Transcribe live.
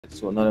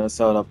To another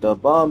episode of the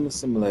Bum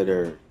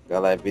Simulator. Got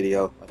a like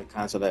video of the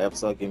console of the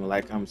episode. Give me a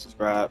like, comment,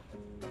 subscribe.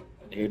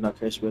 And hit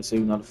notification bell so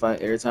you notified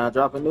every time I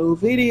drop a new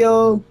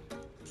video.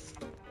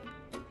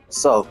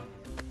 So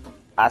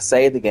I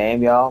saved the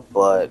game, y'all,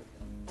 but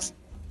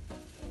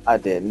I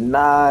did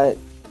not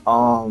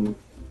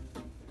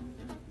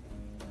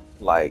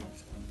like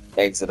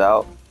exit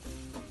out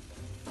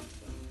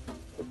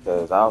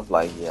because I was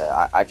like,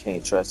 yeah, I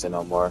can't trust it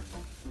no more.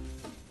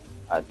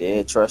 I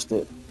did trust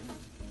it,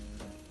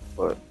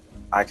 but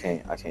I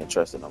can't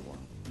trust it no more.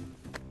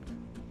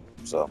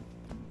 So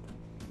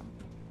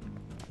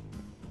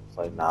it's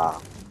like, nah,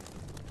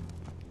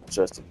 I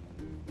trusted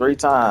 3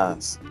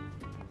 times.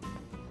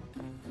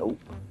 Nope.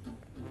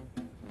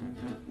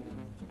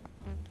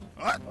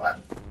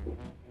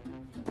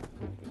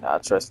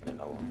 Not trusting it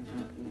no more.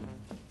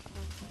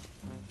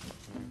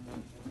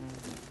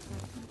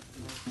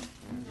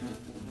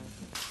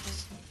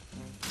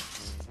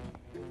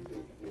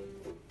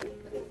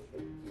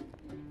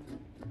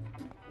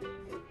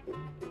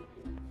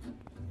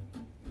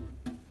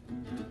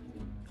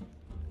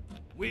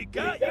 We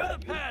got you the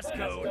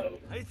passcode.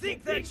 I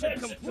think that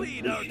should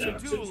complete our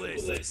to-do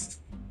list.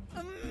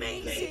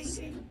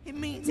 Amazing! It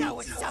means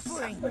our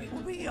suffering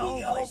will be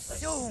over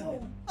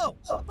soon. Oh,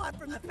 apart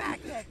from the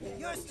fact that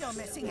you're still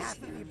missing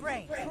half of your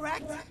brain,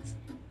 correct?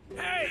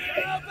 Hey,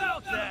 how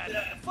about that?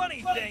 The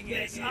funny thing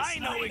is, I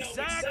know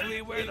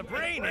exactly where the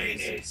brain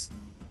is.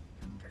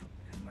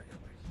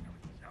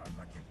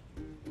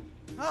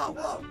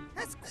 Oh,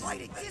 that's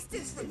quite a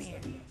distance from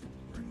here.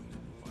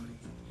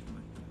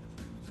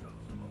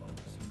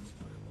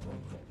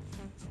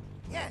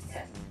 Yes,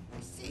 I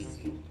see.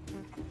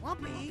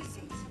 Won't be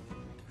easy.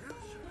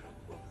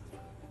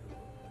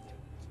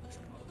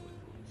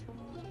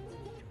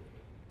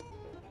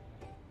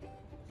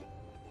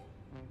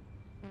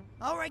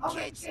 All right,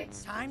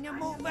 kids, time to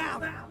move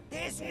out.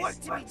 There's work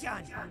to be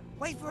done.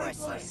 Wait for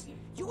us here.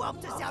 You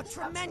helped us out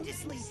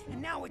tremendously,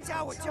 and now it's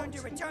our turn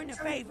to return the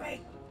favor.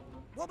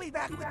 We'll be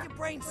back with your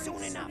brain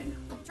soon enough.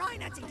 Try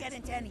not to get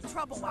into any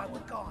trouble while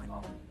we're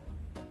gone.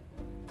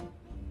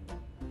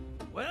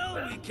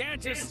 Well, we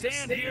can't just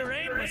stand here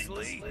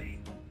aimlessly.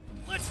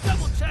 Let's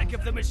double check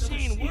if the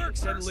machine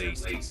works at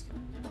least.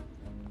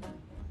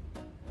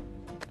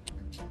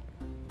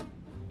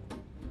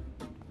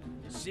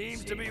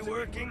 Seems to be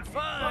working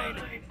fine.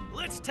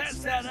 Let's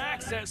test that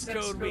access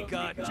code we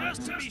got,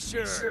 just to be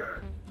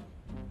sure.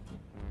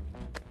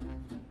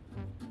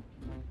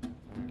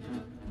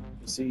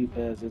 See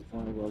past this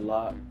point will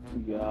lock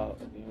you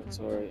out of the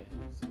inventory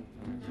and see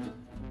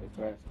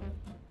the crash.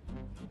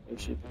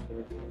 It should be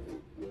perfect.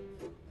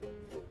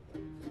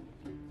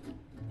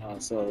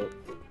 So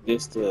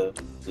this the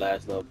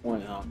last little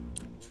point, huh?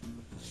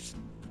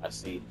 I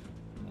see.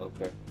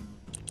 Okay.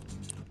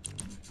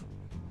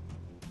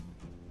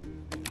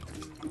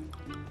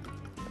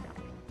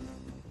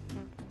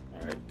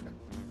 Alright.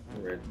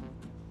 I'm ready.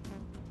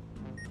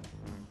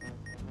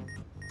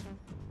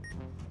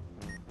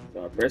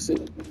 So I press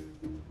it.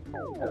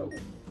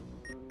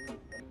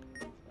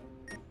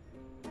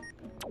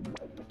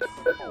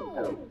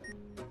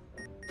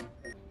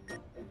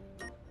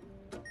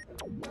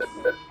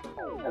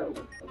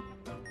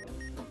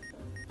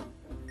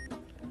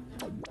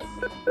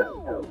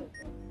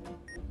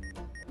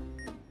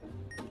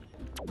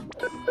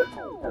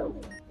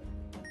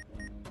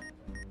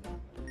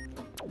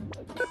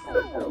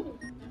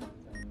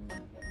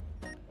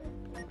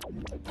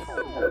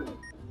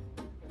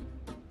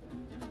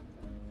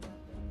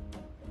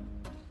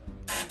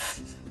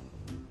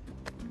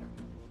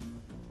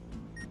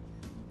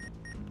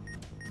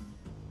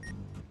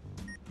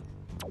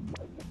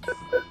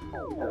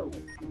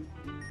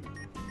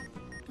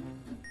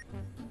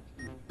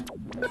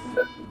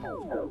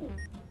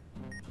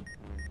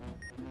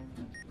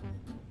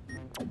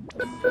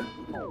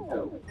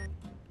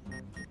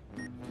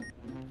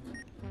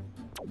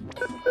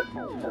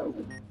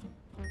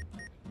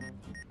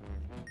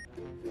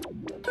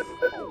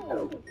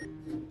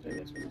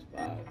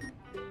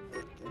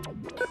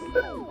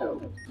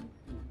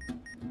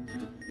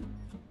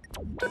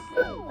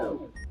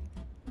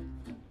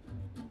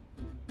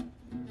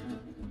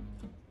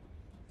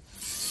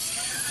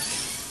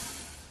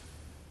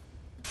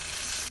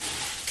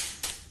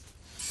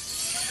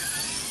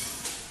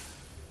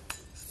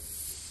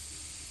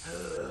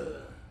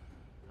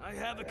 I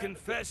have a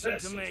confession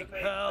to make,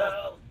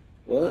 pal.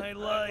 What? I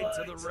lied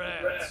to the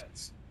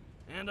rats.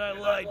 And I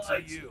lied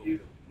to you.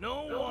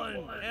 No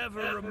one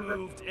ever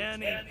removed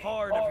any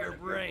part of your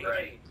brain.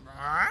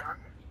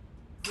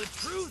 The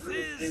truth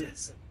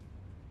is,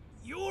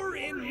 you're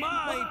in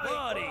my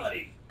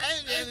body.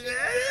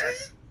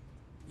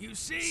 You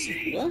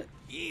see, What?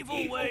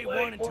 Evil Way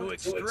wanted to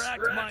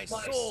extract my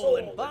soul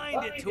and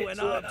bind it to an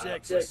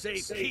object for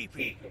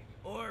safekeeping.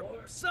 Or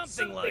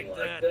something like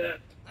that.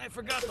 I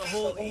forgot the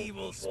whole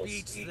evil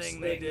speech thing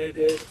they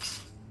did.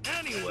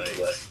 Anyway,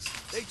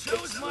 they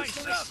chose my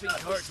shopping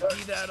cart to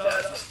be that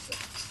object.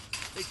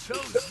 They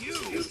chose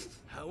you.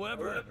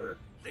 However,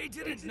 they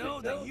didn't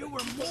know that you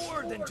were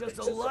more than just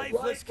a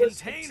lifeless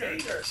container.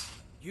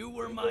 You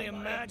were my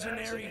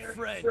imaginary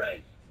friend.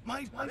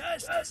 My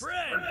best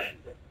friend.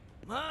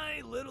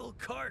 My little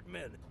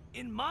Cartman.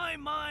 In my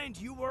mind,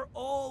 you were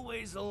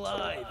always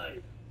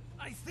alive.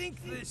 I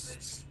think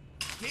this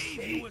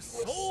gave you a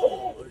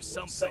soul or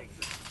something.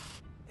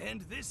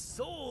 And this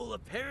soul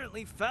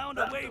apparently found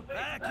a way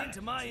back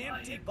into my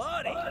empty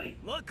body.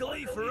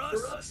 Luckily for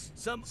us,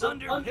 some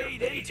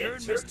underpaid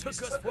intern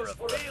mistook us for a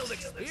failed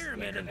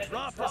experiment and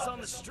dropped us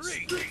on the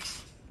street.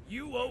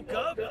 You woke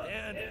up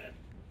and,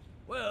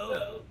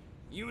 well,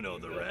 you know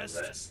the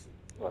rest.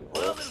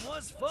 Well, it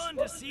was fun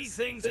to see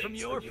things from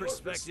your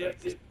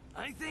perspective.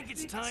 I think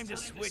it's time to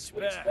switch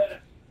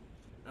back.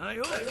 I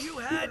hope you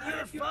had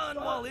your fun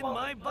while in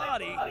my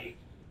body.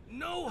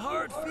 No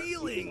hard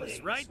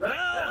feelings, right,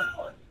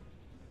 pal?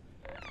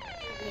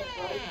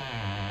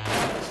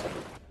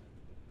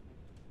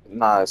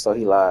 Nah, so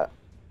he lied.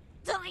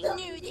 I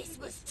knew this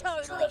was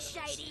totally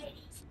shady.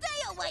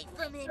 Stay away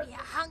from him, you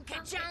hunk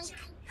of junk.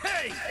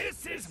 Hey,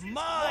 this is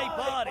my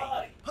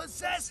body,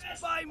 possessed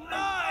by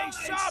my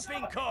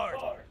shopping cart.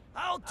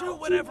 I'll do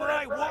whatever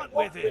I want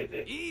with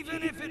it,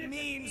 even if it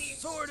means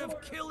sort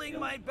of killing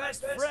my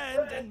best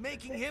friend and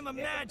making him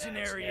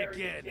imaginary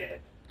again.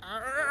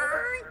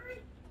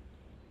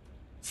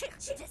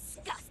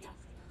 Disgusting.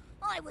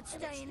 I would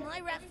stay in my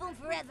rat form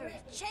forever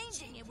if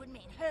changing it would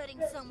mean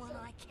hurting someone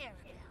I care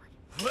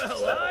about.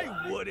 Well,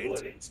 I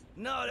wouldn't.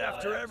 Not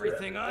after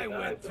everything I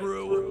went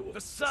through.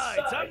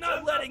 Besides, I'm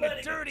not letting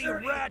a dirty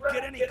rat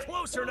get any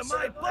closer to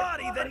my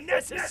body than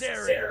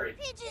necessary.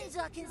 Pigeons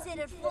are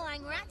considered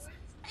flying rats,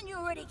 and you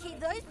already keep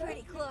those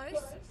pretty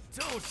close.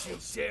 Don't you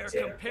dare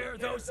compare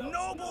those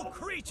noble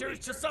creatures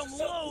to some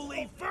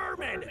lowly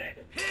vermin!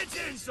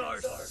 Pigeons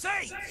are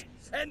saints,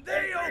 and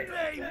they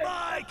obey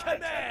my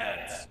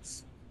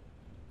commands!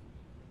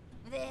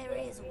 There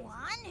is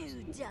one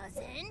who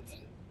doesn't.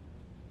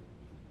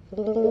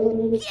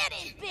 Get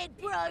him, big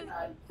bro!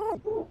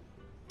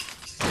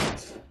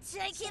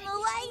 Take him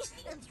away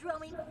and throw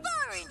him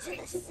far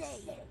into the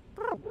sea!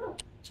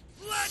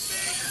 Let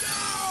me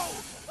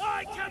go!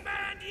 I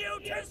command you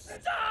to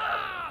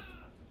stop!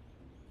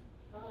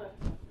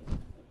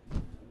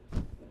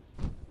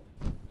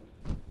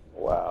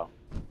 Wow.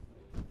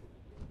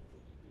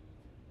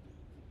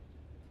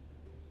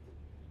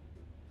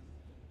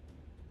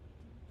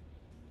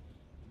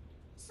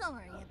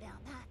 Sorry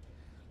about that.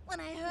 When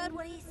I heard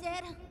what he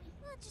said, I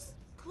just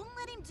couldn't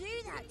let him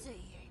do that to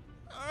you.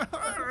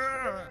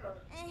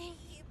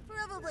 You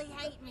probably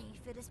hate me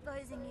for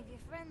disposing of your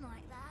friend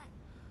like that.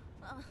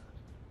 Well,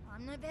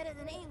 I'm no better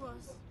than he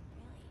was,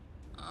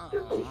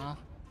 really.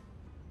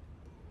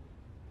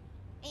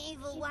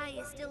 Evil Way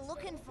is still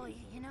looking for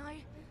you, you know?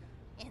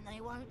 And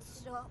they won't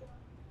stop.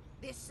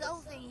 This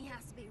soul thingy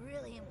has to be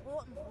really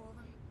important for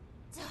them.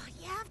 So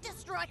you have to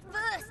strike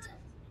first.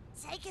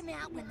 Take them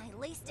out when they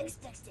least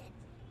expect it.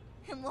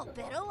 And what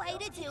better way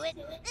to do it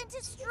than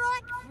to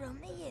strike from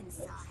the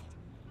inside?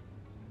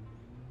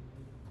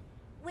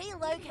 We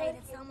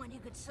located someone who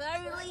could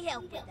totally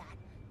help with that.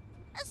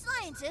 A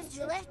scientist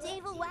who left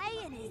Evil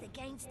Way and is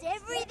against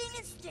everything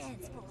it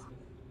stands for.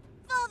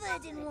 Father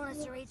didn't want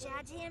us to reach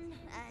out to him,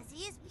 as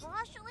he is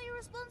partially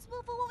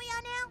responsible for what we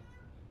are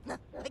now.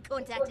 I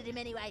contacted him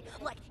anyway,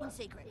 like in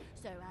secret,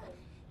 so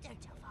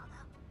don't tell Father.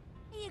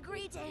 He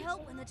agreed to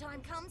help when the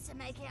time comes to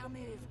make our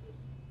move.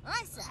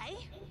 I say,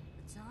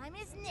 the time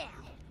is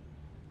now.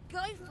 Go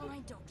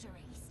find Dr.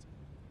 East.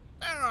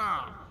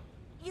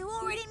 You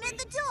already met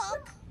the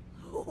doc?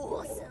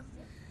 Awesome.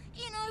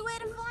 You know where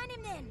to find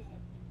him then.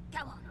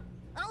 Go on,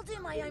 I'll do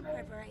my own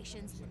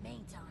preparations in the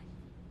meantime.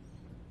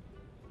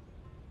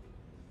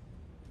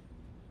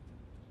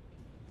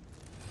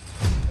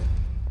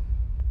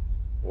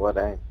 What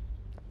ain't?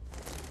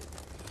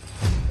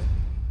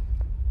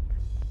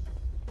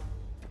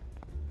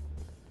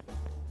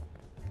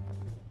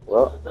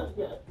 Well,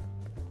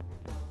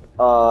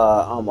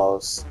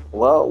 almost.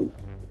 Well,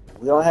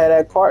 we don't have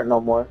that cart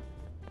no more.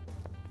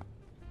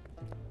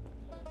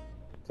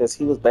 Because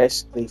he was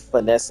basically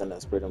finessing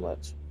us pretty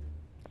much.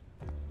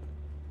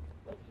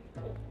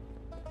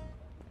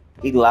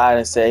 He lied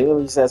and said,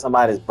 remember he said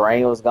somebody's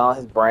brain was gone?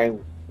 His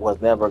brain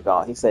was never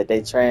gone. He said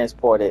they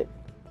transported.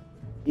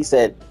 He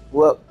said,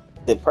 well,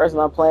 the person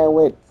I'm playing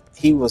with,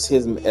 he was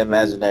his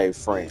imaginary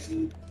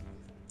friend.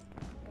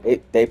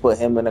 They put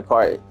him in the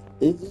cart.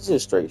 It's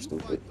just straight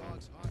stupid.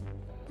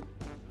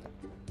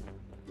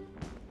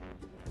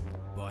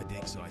 By the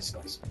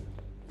exercise.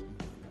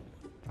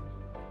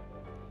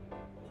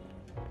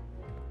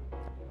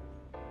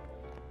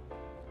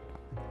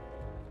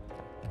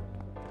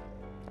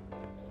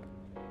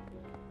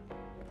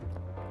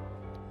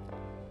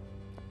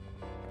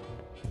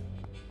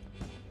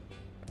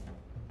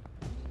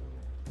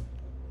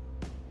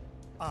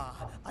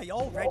 I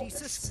already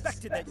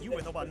suspected that you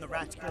were the one the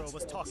rat girl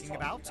was talking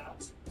about.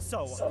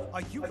 So,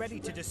 are you ready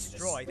to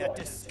destroy that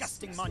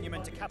disgusting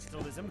monument to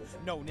capitalism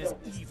known as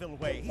Evil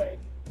Way?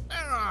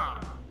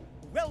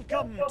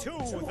 Welcome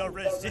to the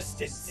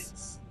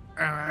Resistance.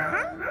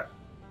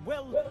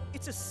 Well,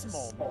 it's a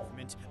small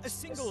movement, a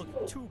single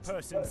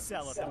two-person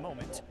cell at the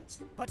moment.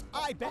 But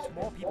I bet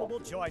more people will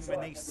join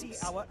when they see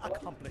our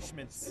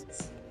accomplishments.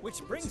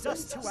 Which brings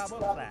us to our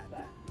plan.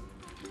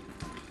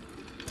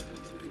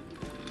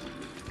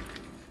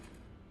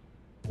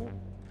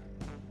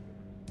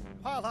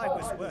 While I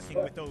was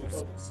working with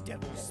those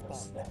devil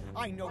spawn,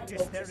 I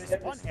noticed there is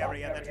one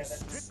area that is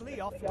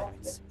strictly off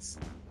limits.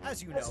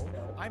 As you know,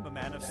 I'm a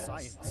man of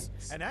science,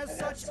 and as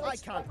such, I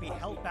can't be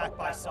held back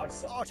by some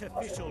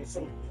artificial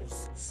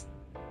rules.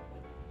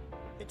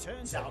 It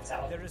turns out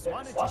there is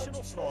one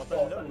additional floor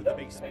below the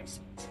basement.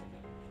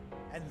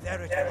 And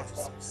there it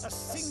was, a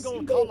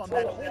single column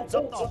that holds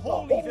up the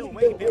whole Evil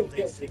Way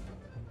building.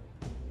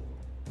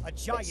 A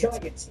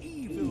giant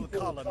evil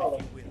column,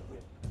 if you will.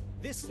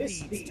 This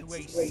leads to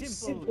a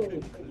simple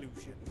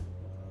conclusion.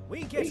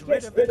 We get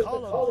rid of the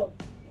column.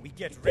 We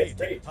get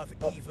rid of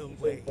Evil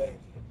Way.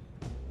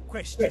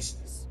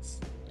 Questions?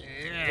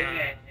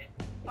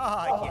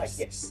 Ah,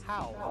 yes.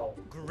 How?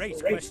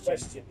 Great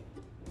question.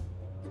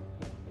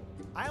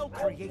 I'll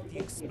create the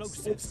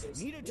explosives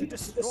needed to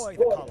destroy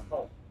the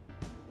column.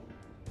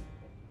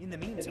 In the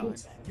meantime,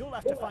 you'll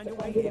have to find a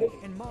way in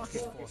and mark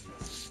it for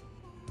me.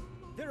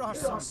 There are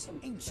some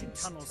ancient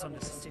tunnels under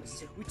the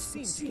city which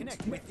seem to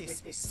connect with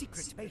this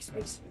secret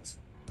basement.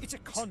 It's a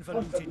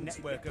convoluted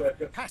network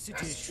of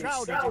passages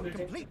shrouded in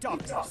complete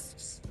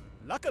darkness.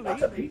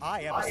 Luckily,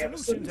 I have a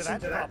solution to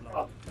that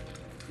problem.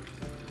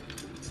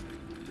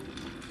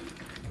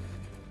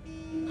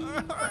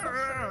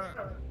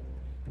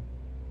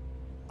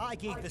 I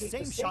gave the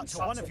same shot to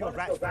one of your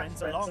rat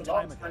friends a long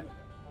time ago.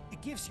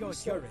 It gives your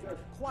urine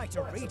quite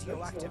a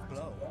radioactive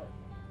glow.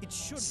 It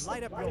should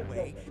light up your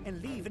way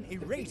and leave an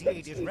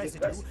irradiated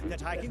residue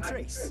that I can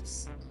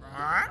trace.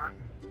 A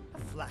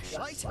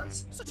flashlight?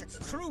 Such a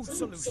crude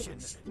solution,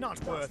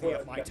 not worthy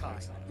of my time.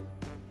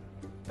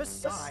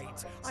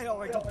 Besides, I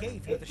already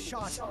gave you the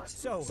shot,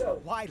 so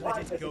why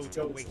let it go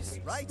to waste,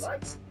 right?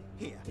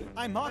 Here,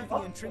 I marked the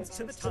entrance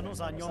to the tunnels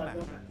on your map.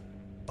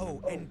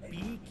 Oh, and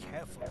be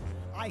careful.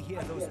 I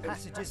hear those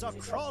passages are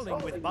crawling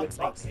with bugs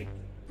lately.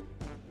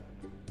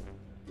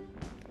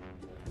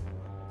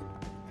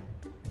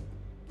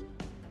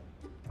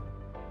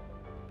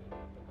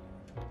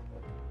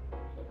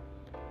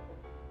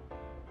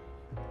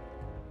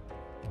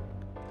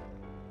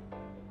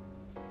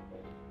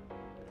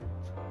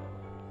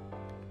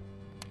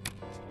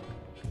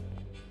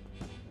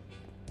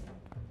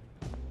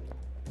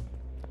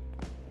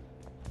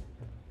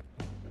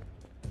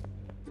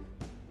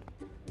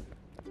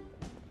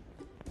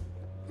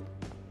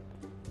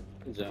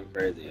 Jump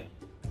crazy.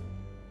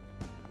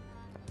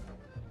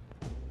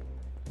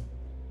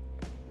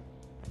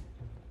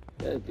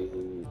 That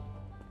dude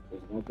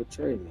was gonna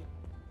betray me.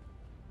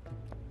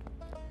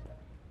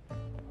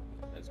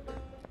 That's great.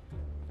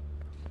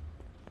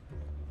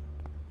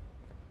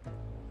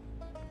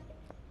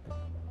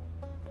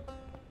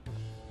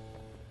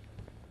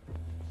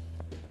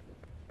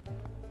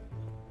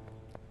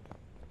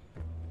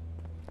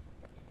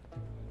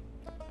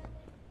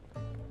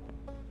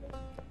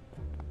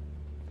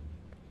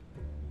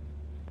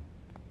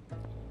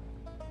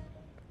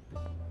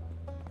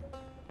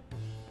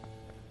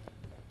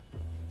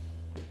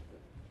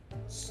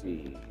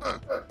 See.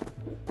 Okay.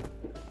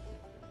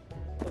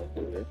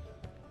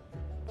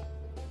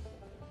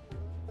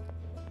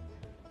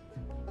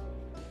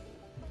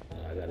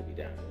 I gotta be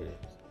down here.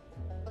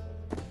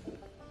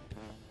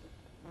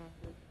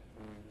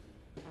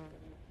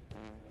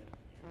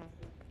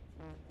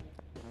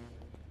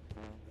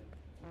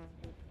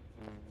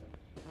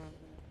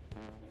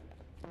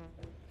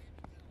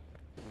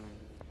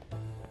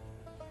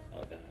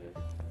 Oh, down here.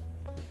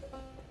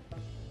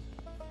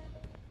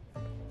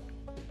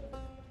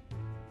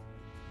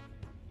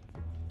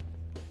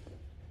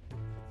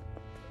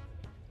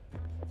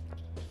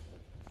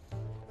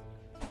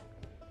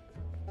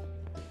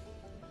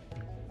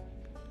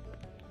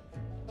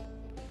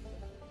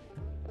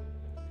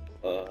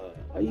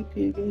 How you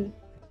pee again?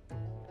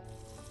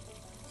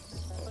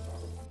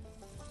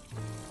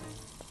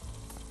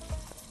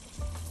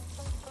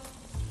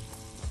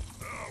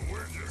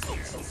 We're just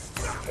getting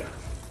started.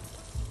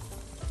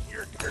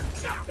 You're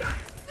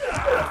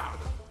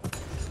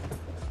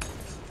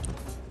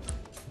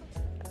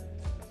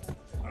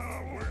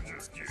we're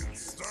just getting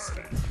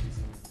started.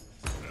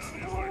 How do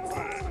you like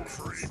that,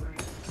 creep?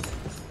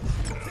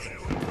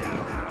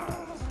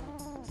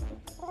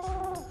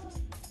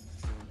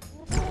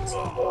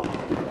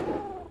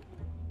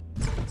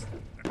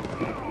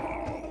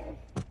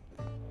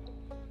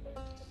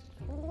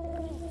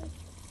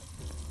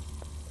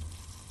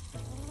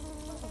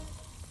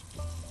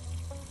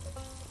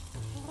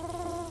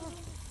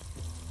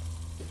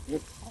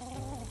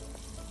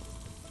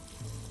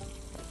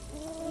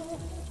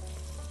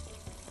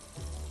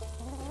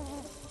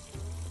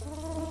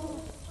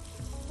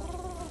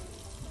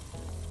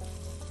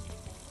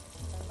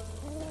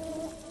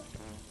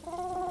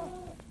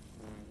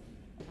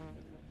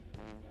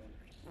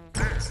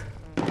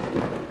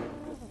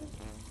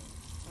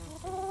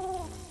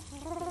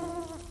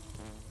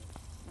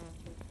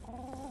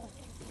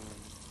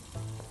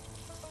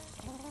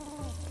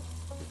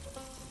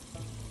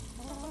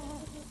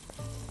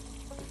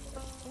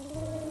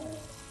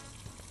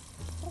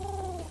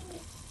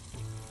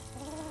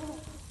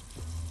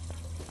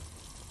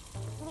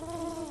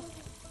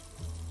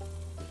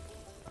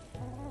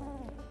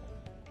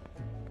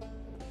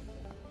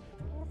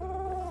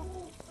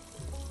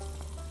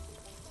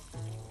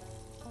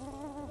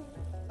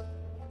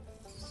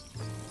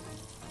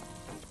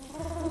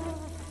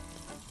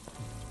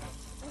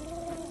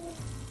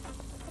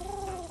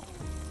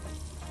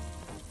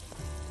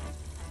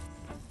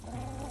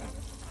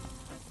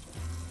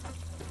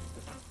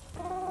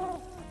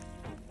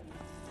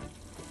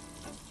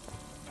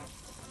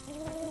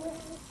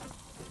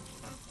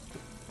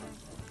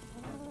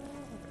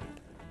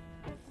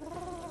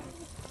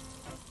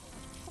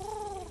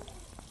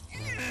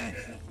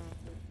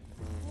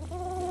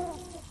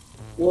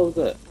 What was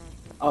that?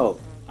 Oh,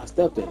 I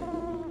stepped in it.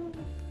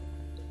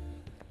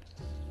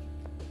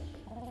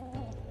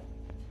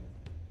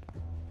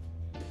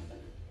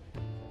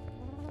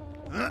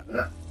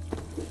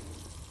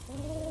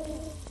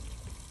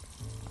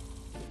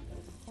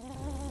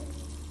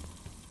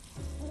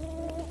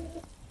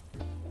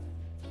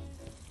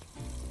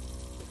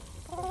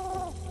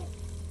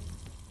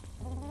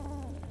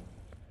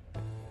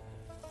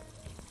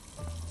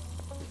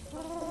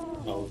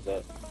 Oh, was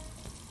that?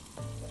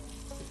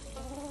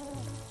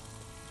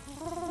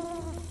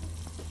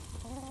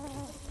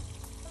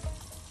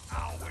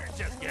 Oh, we're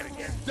just getting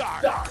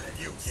started.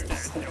 You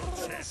stand no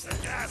chance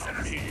against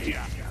me.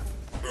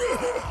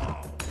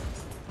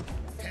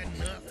 Had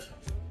enough?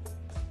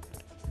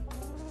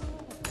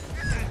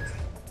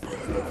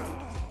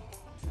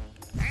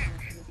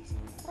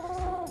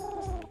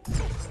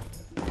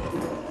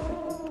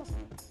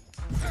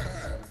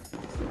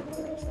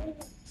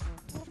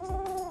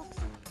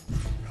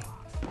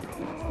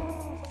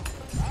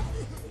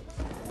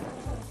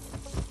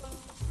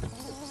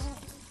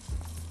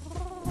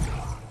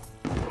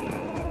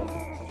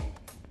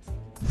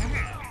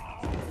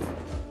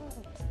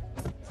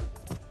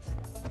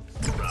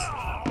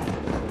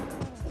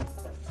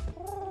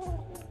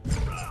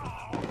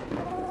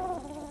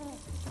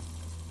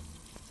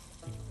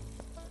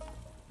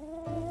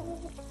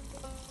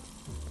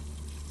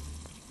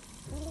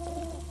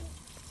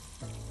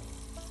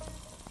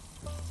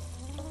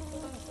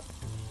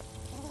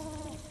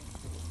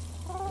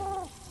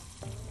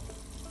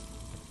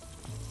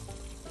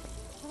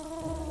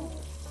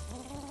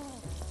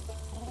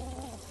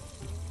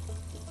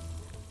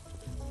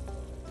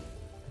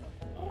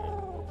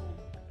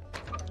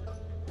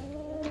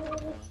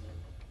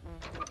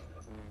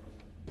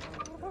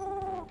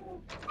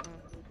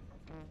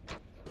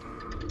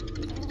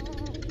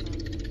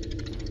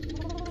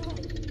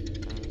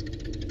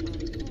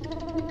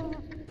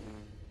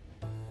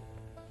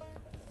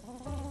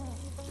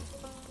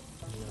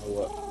 You know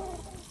what?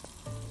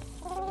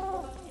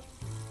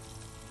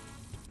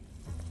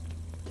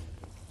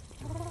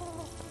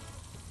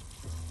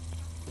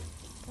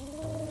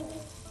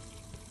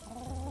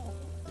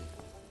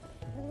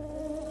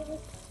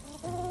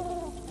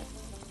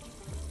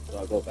 Do I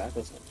go back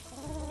or something?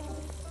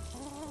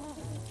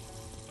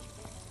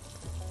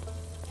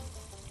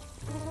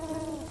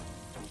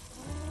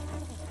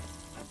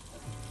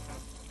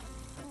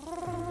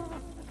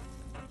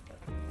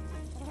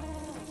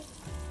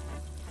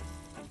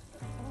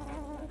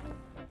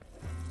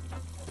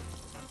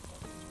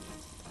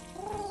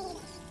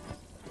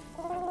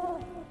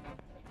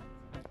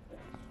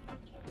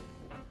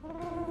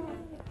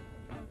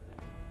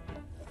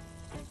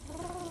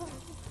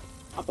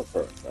 I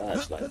prefer a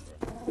flashlight,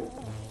 bro.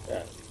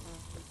 Yeah.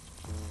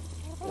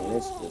 Man,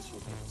 this is just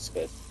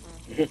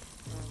disgusting.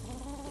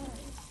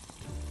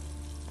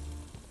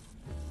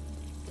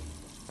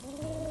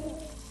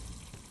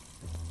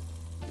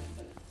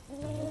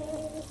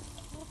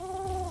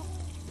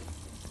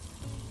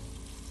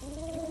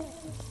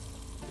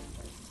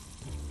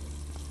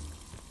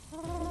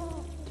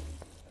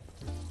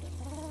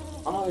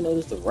 I don't know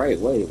this the right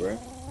way, bro.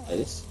 Like,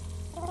 it's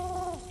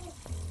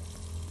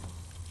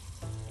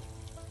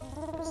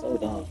so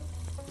dumb.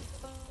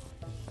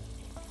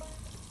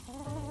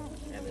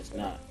 And it's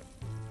not.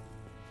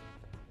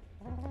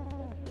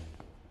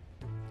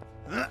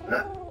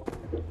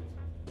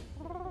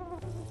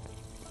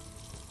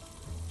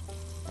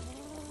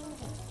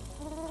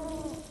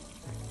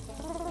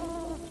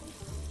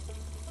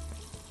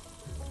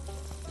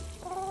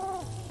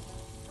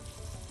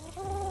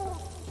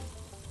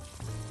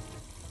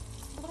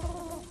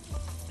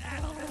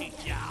 That'll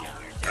teach you how.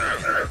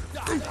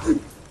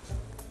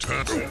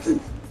 Turtle.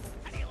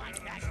 How do you like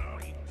that,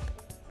 Green?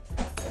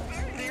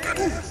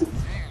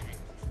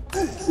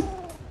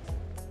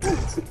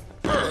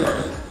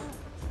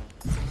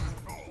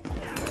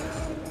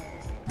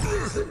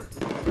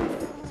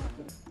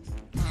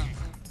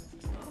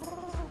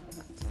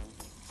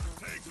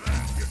 Take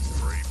that, you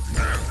creep.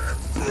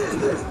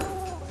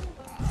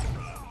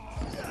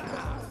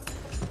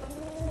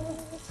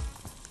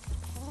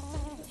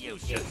 You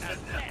shouldn't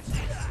have messed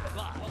with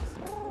Buzz.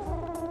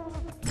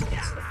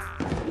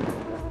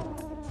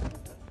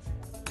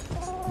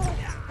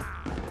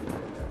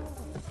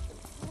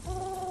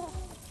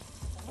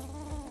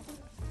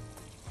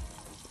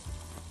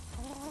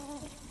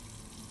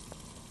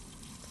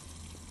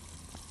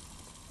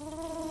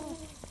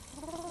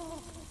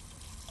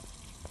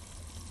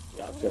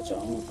 Y'all catch your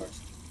own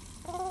person.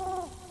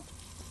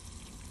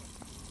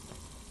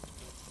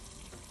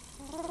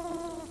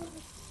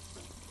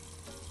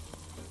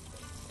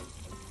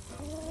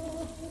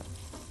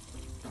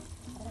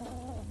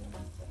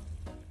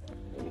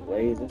 Any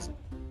ways this?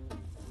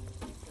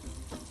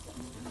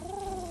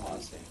 Oh, I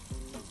see.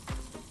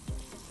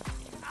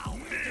 Oh,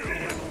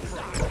 yeah.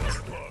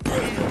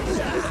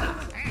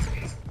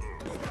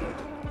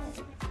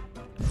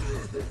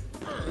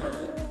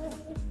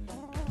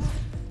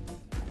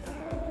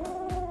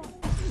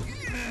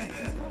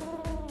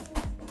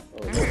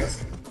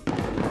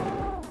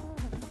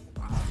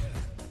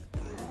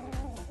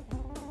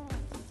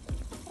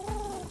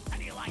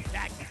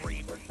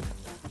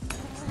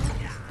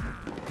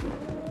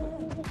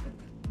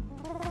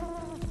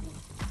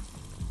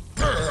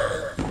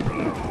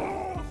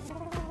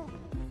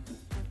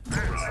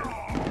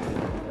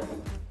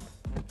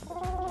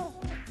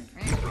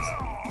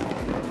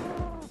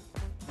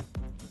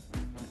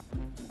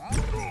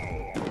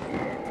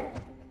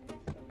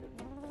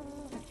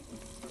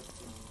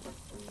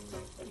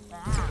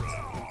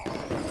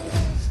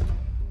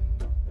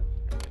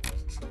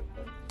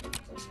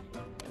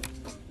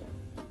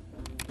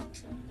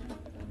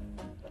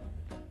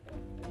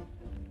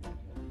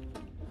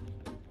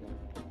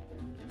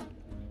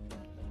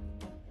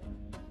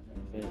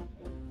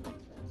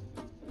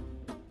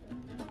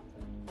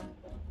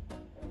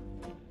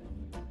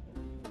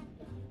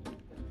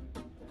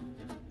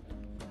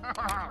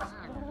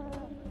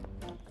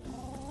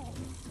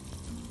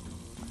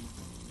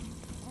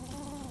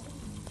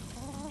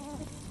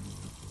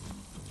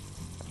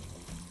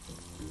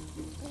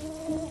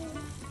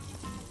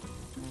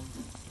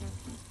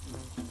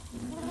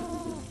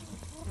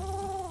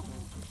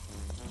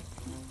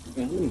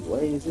 Man, how many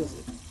ways is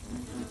it?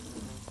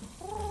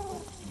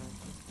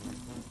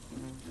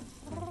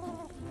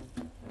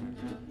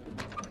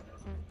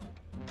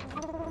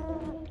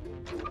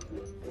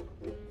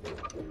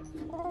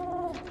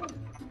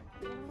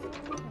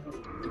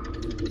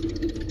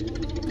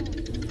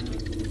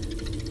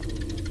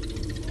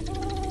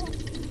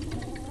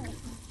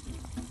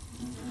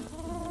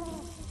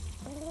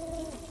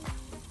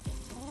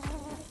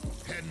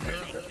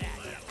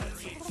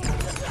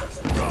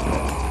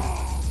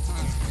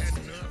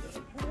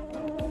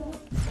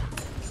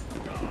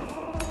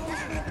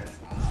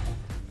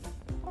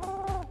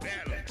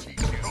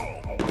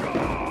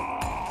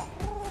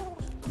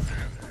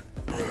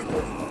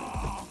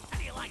 How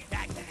do you like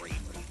that, creep?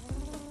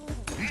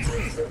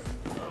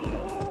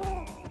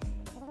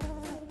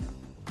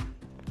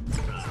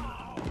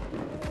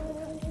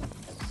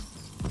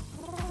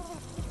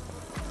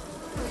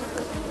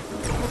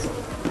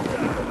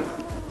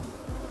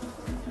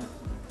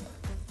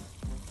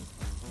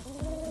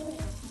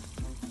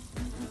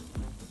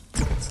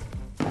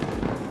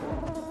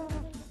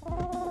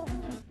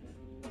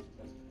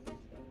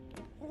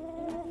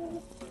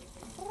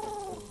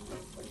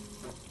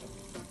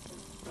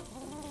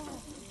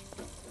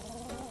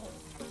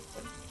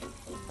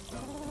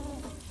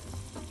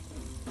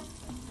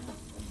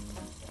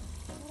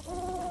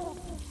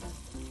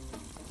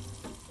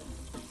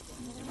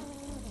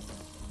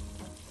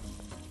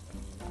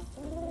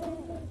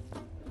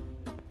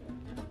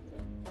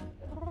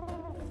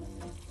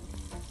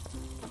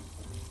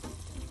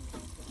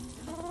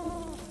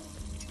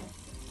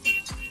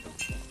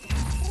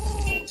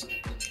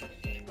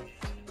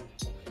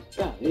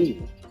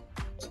 Golly.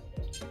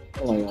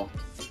 Oh my god.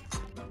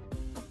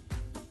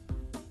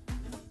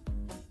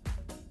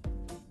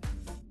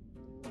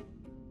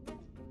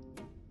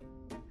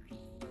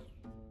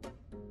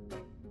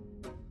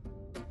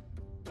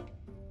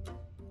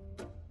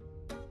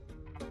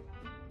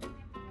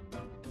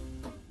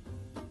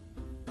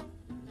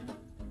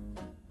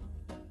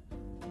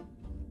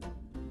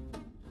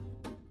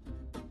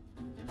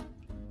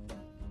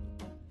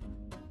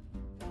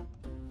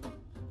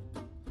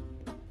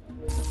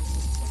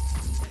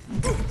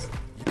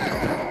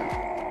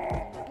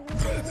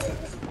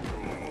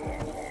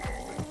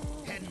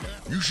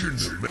 You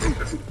shouldn't have made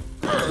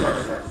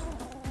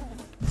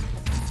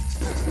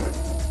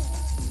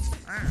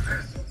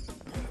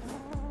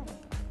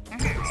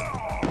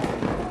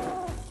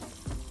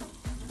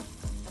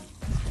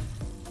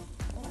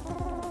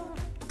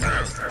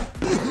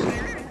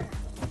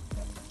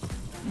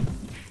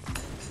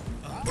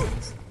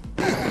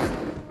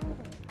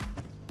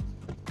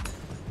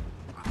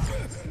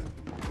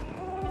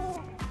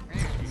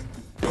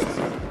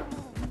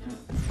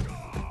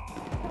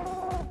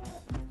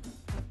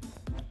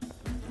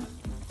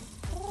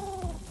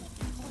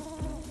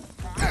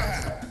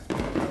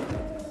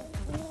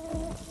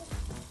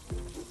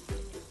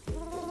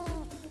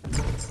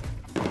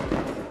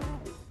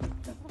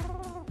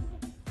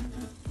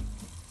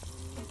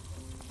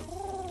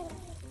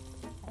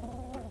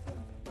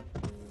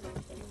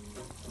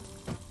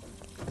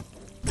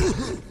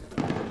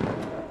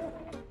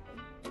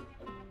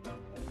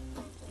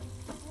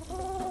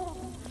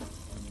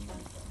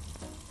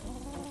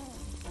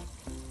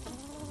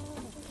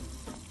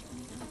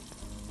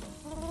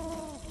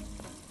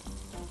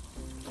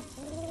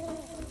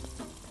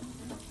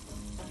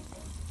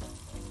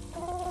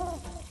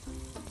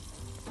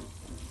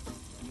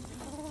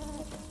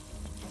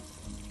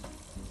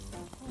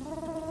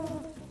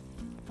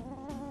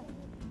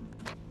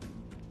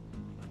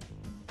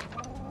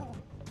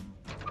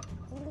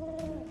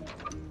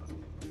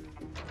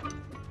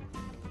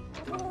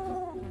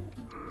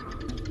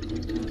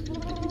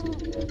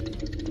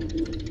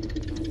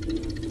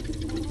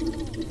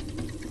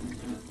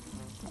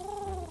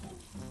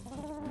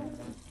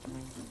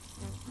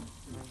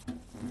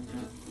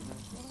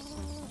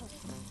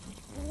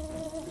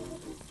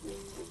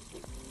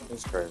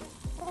It's crazy.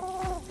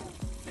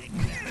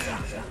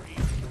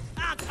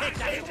 I'll kick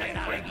that shit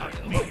out of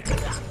you. Take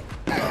that.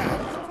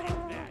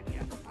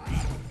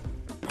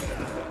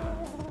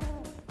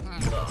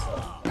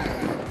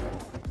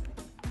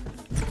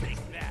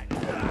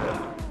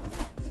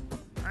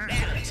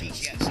 That'll teach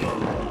you.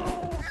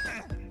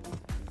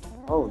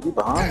 Oh, you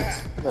behind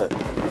us. Look.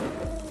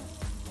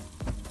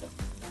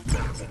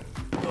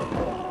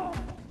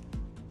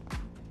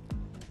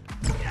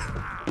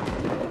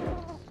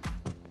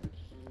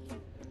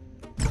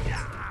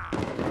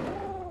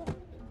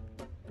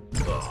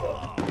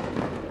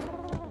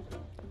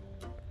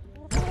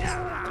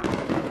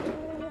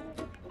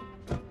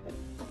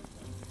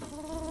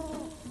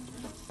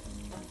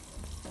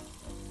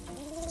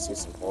 See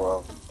some more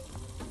of them.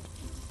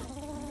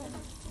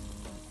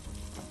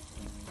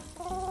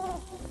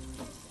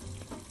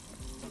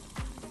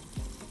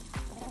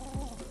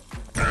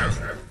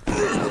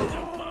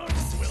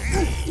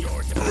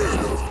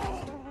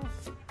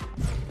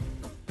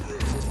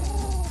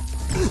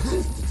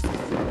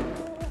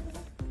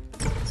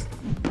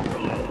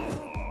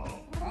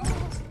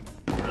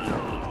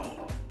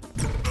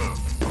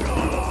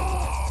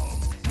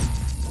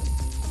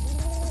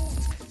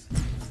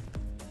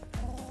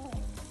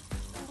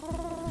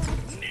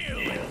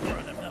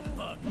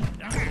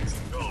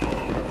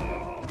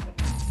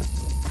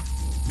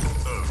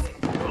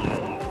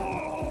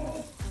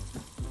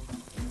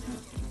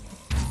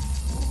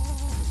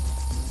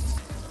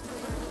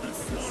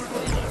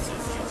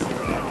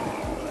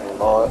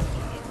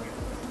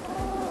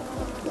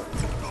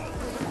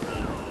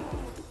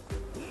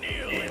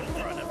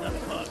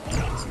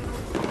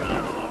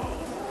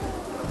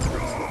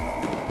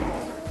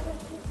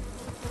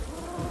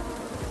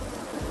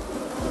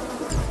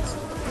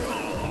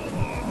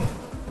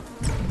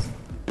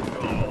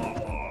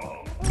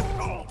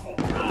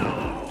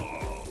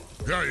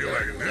 How you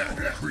like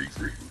that, creep?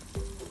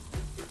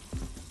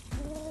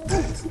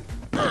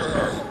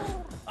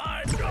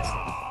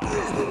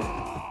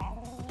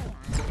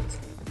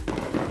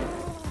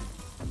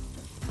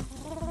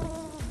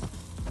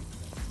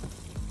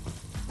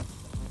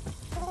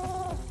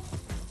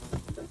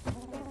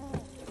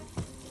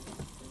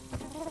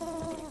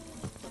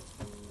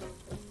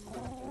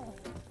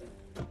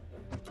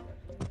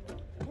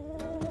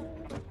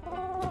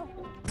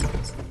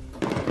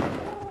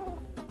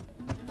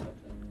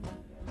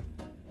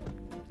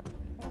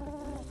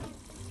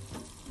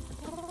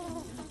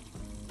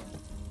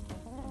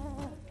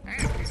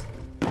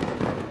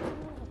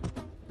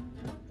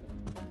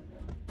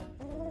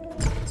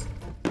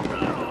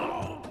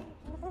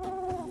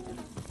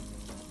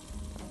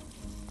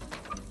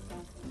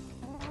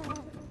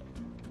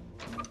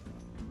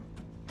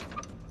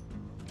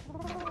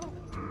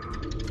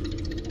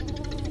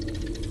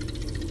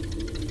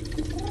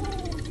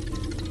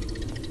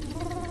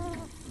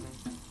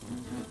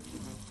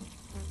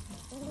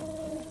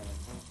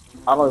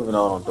 I don't even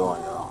know what I'm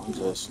doing, y'all. I'm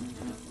just.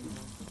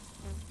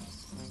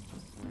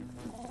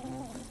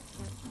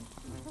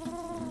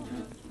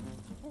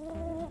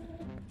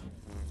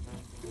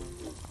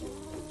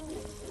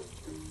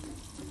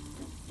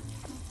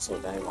 So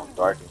dang on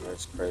dark in here,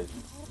 it's crazy.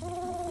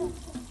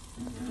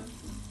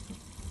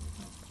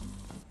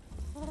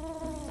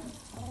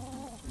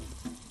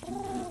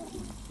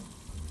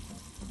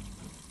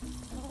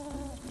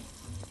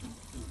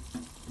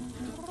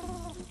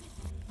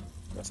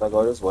 Guess I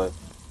go this way.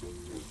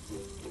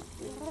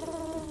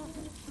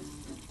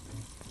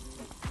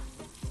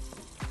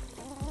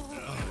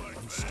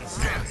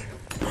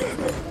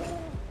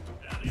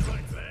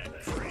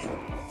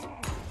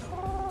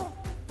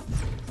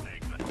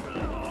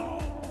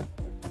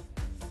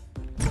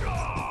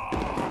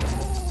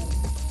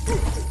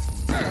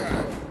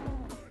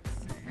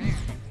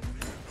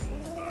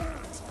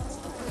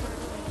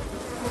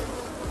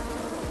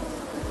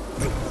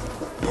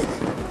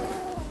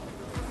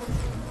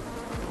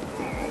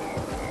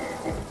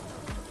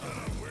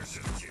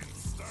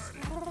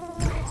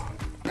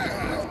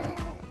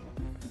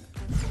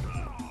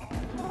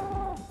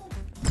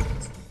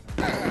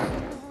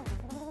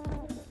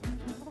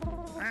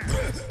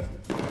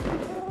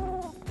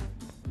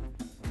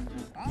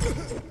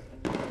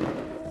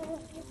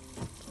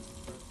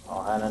 Oh,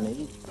 I had nothing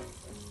to eat.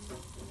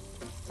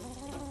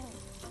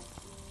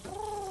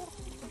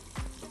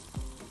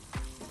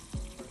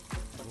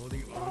 For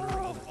the honor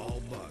of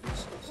all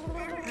bugs.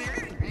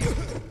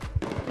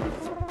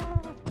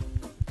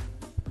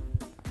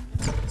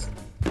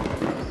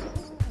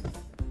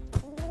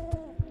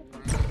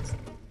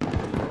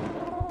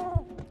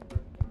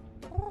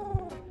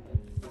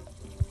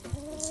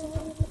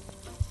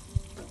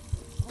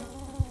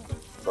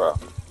 Bro.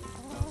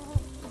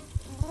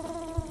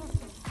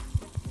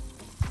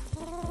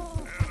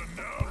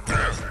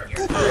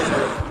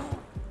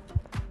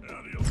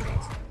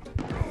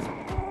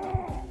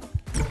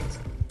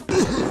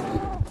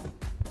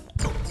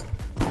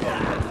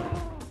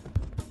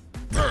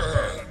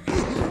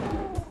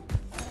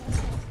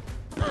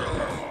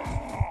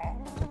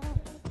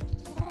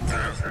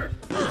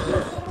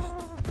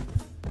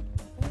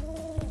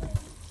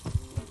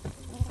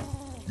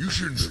 You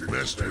shouldn't have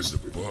messed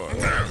with the bug.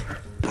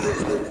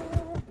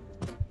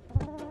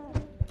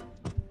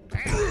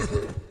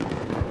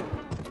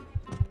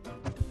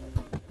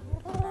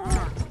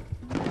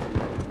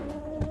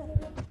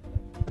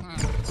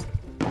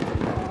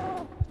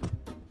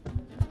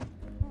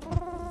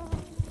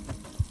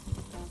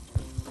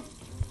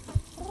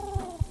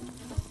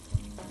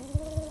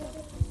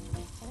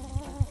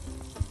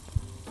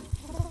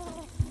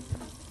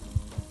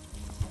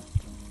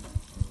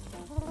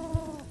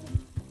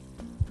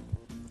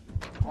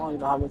 I don't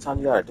even know how many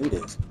times you gotta do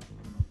this.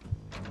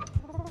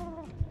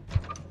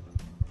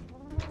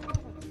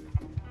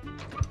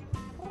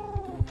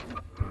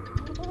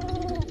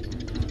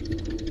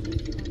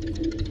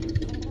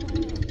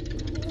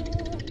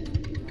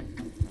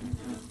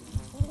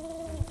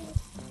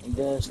 And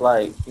then it's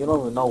like, you don't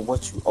even know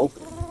what you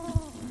open.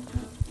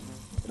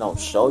 It don't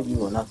show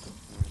you or nothing.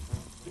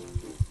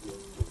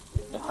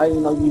 And how you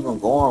know you even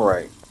going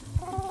right?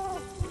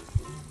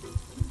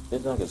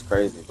 This junk is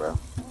crazy, bro.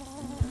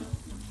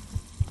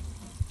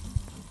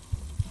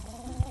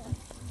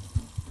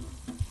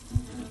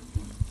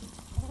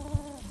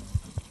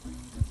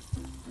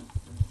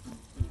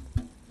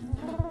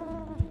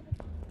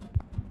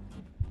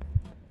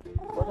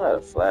 What kind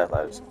of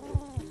flashlight is it?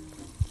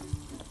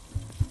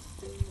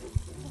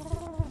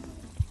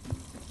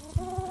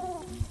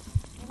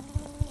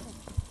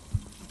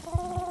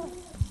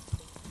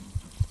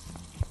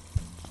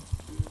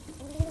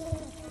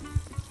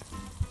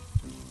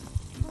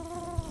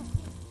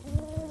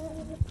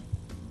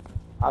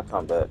 I'll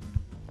come back.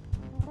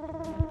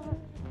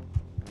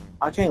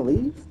 I can't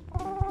leave?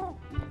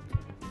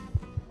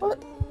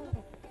 What?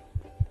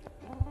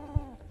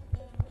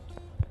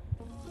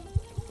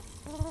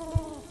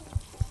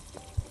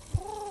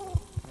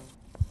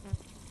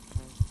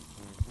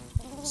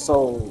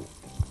 So,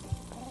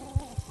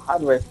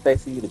 I'd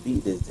expect for you to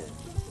beat this then.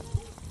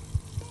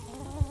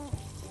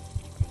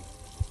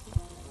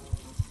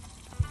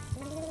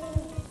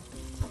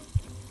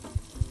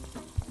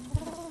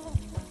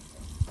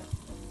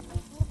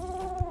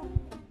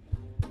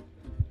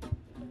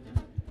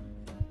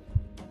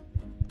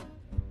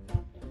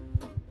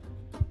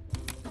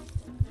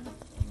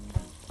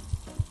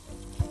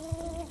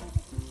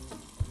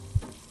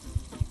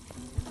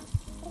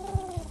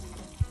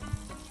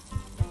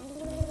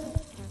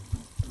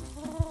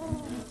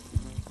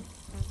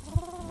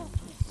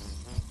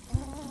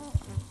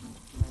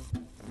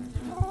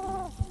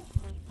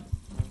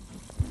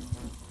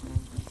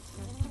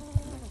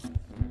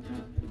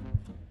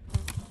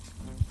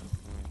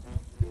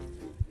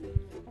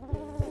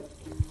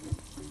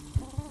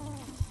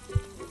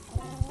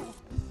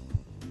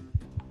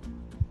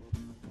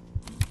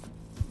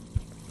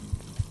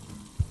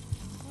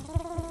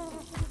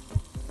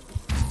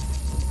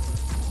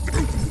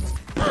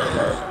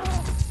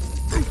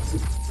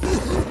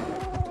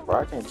 Bro,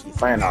 I can't keep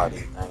fighting all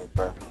these things,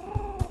 bro.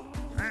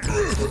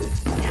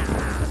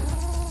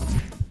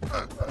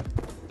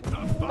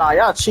 Nah,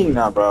 y'all cheating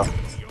now, bro. For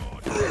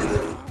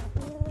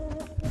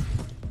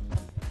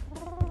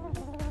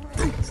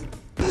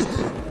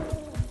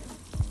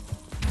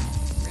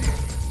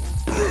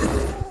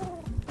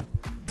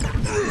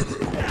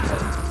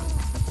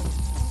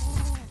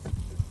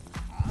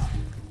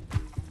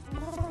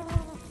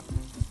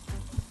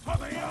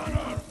the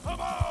honor of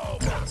all!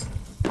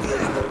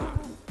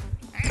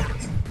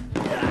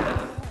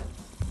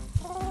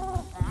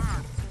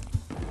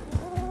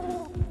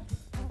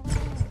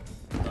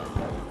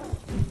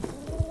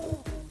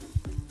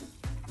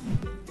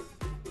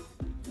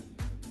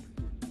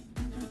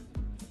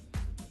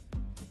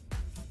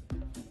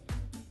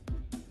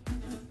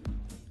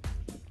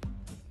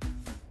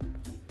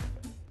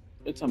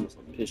 They're telling us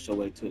to pitch your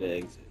way to the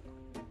exit.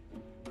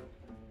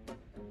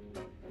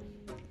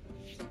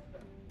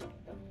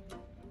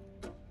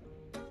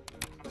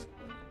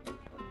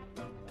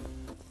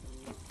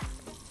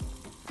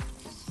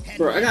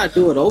 Bro, I gotta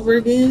do it over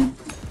again?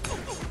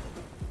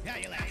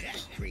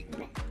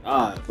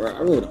 Alright, bro, I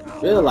really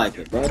don't feel like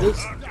it, bro.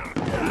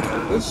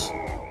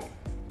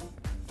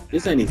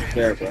 This ain't even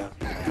fair, bro.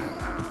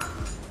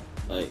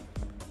 Like,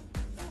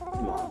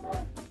 come on, bro.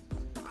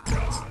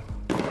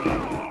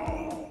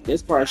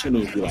 This part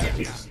shouldn't even be like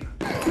this.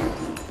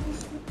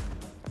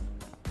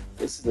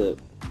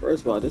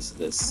 First of all, this is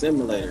a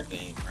simulator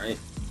game, right?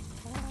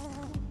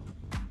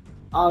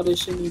 All this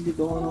shouldn't even be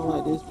going on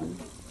like this, man.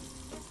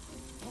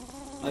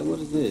 Like, what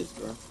is this,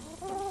 bro?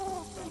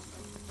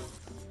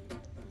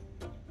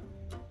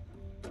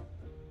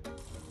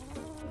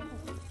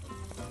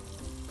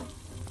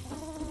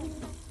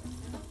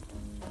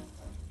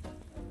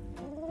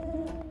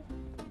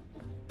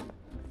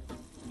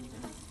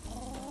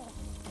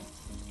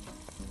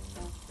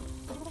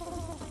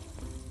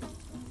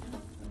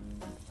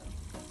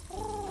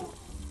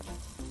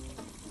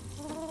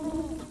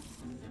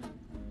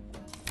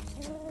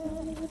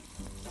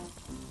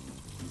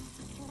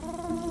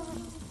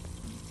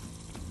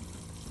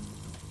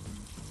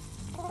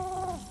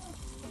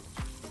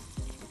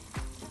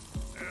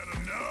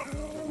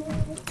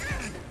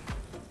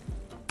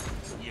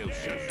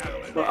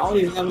 Bro, I don't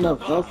even have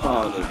enough health for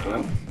all this,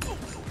 bro.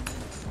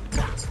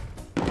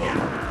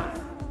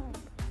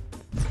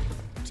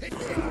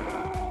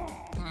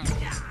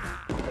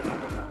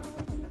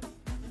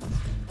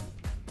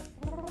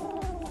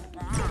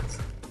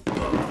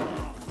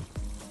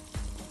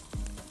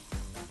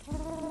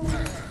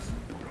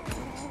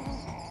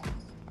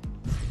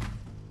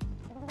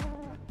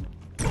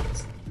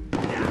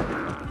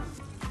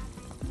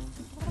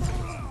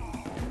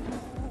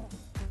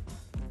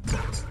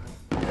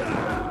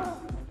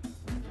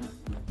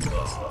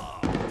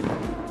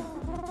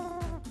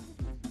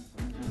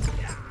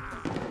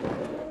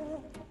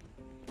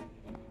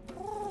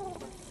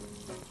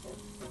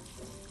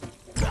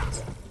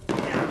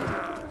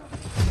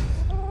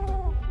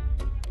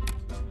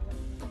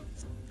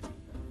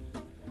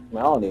 Man,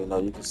 I don't even know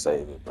you can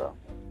save it, bro.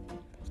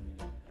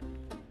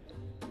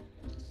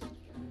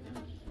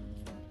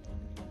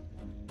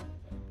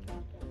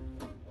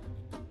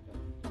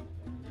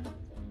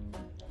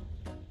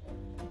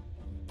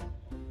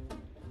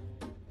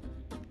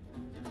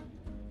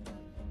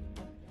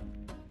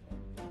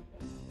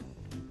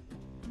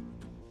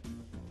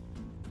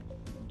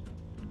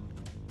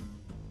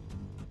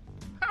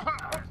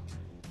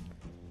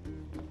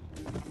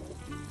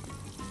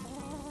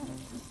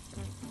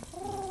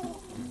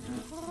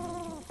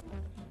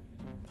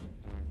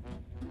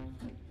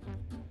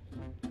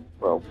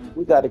 Bro,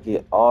 we gotta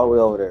get all the way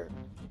over there.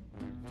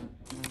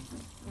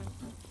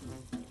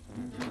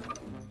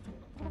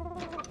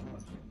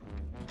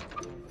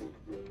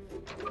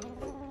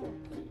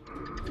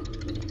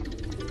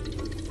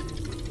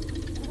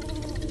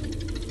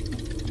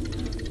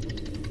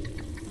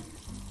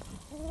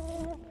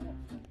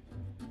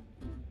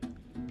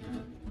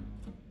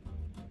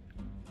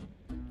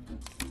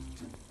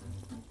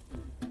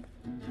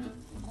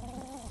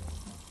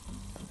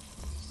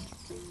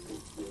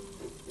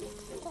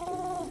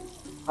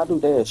 How do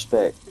they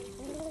expect?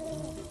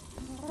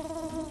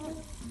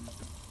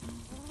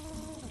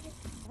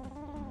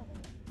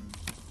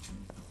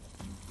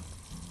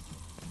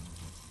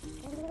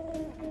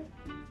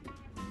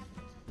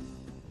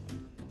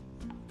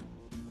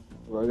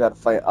 Bro, I gotta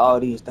fight all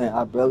these things.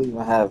 I barely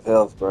even have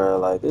health, bro.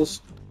 Like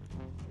this,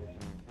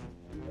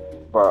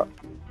 bro.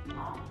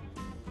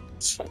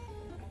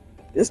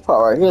 This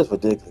part right here is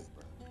ridiculous,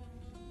 bro.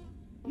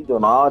 You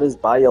doing all this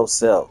by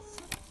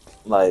yourself.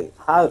 Like,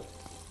 how?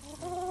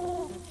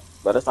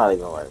 But that's not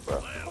even right, bro.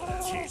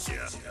 Teach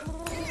ya.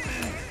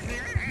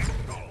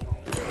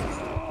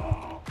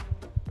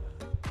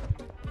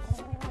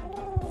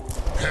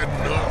 Head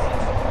north.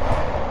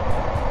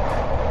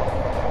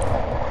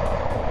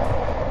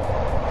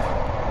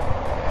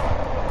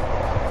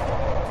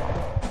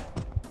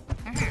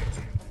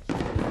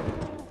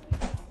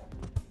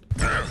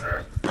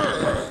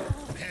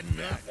 Head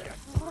north, you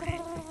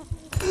freak.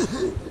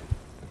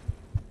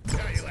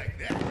 How you like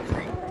that,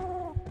 freak?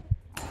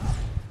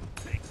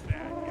 Take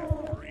that, you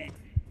freak.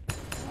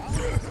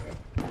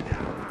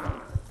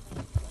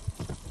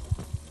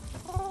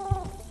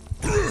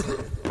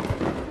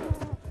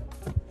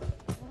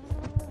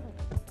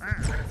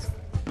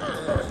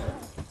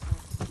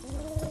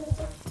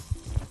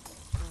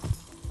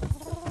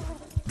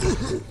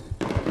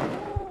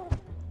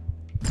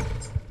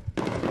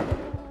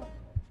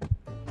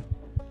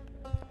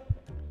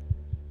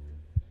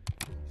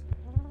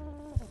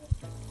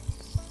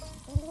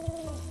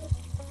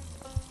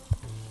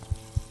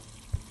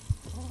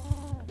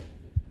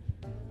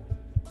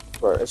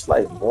 Bro, it's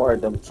like more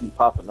of them keep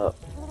popping up.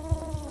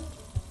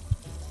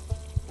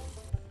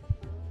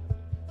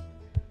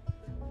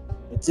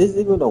 Is this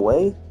even the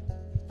way?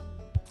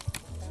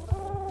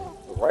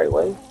 The right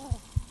way?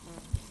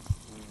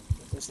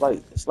 It's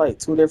like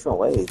two different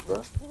ways,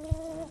 bro.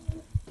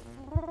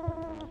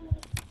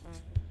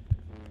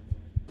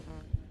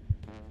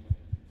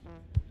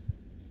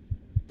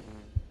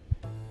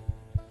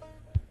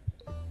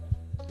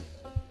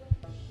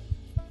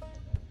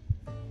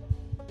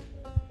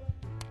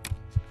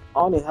 I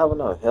don't even have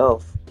enough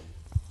health.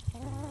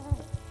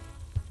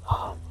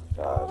 Oh my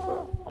god,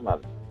 bro. I'm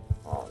not.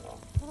 I don't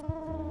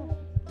know.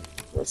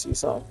 Let's see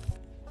something.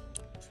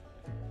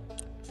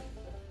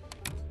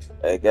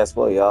 Hey, guess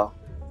what, y'all?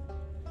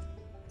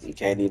 You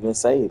can't even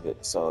save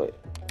it, so you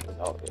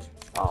know.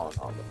 I don't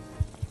know.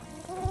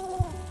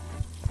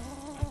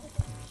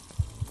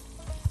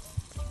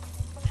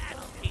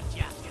 That'll teach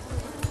ya.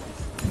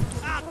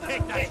 I'll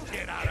kick that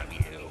shit out of you.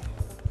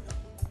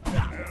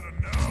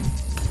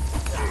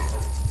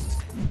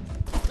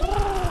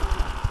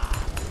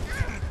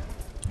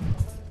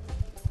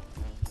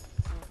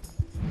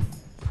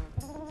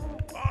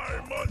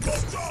 I'm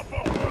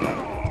unstoppable!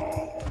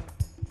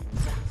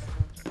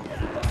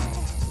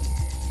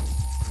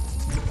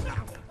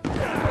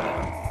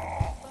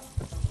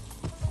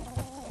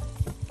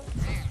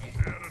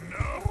 Had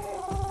enough?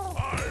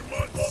 I'm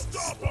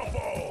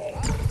unstoppable!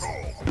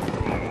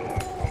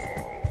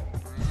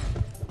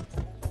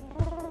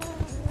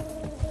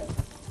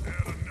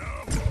 Had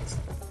enough?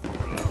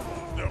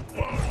 The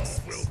bugs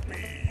will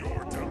be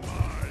your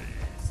demise.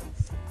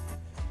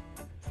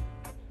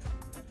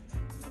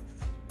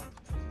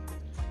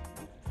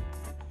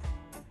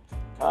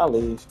 I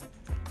leave.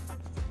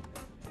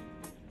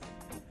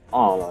 I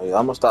don't know. Yeah,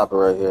 I'm gonna stop it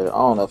right here. I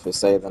don't know if it's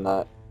saved or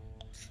not.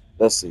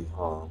 Let's see.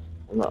 Hold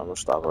on. I'm gonna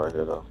stop it right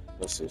here though.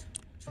 Let's see.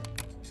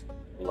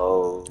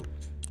 Load.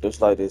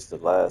 Just like this, the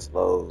last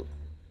load.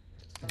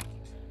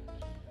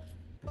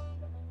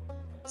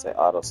 Say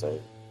auto save.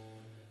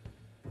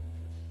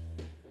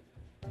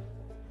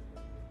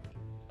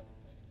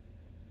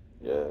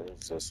 Yeah,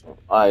 it's this one.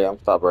 Alright, I'm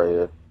stop right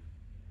here.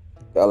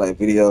 Got like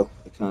video,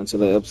 comment to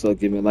the episode,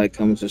 give me a like,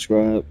 comment,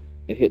 subscribe,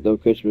 and hit the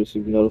notification to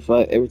be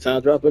notified every time I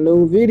drop a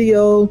new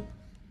video.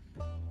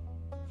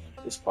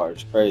 This part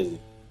is crazy.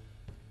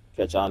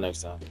 Catch y'all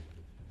next time.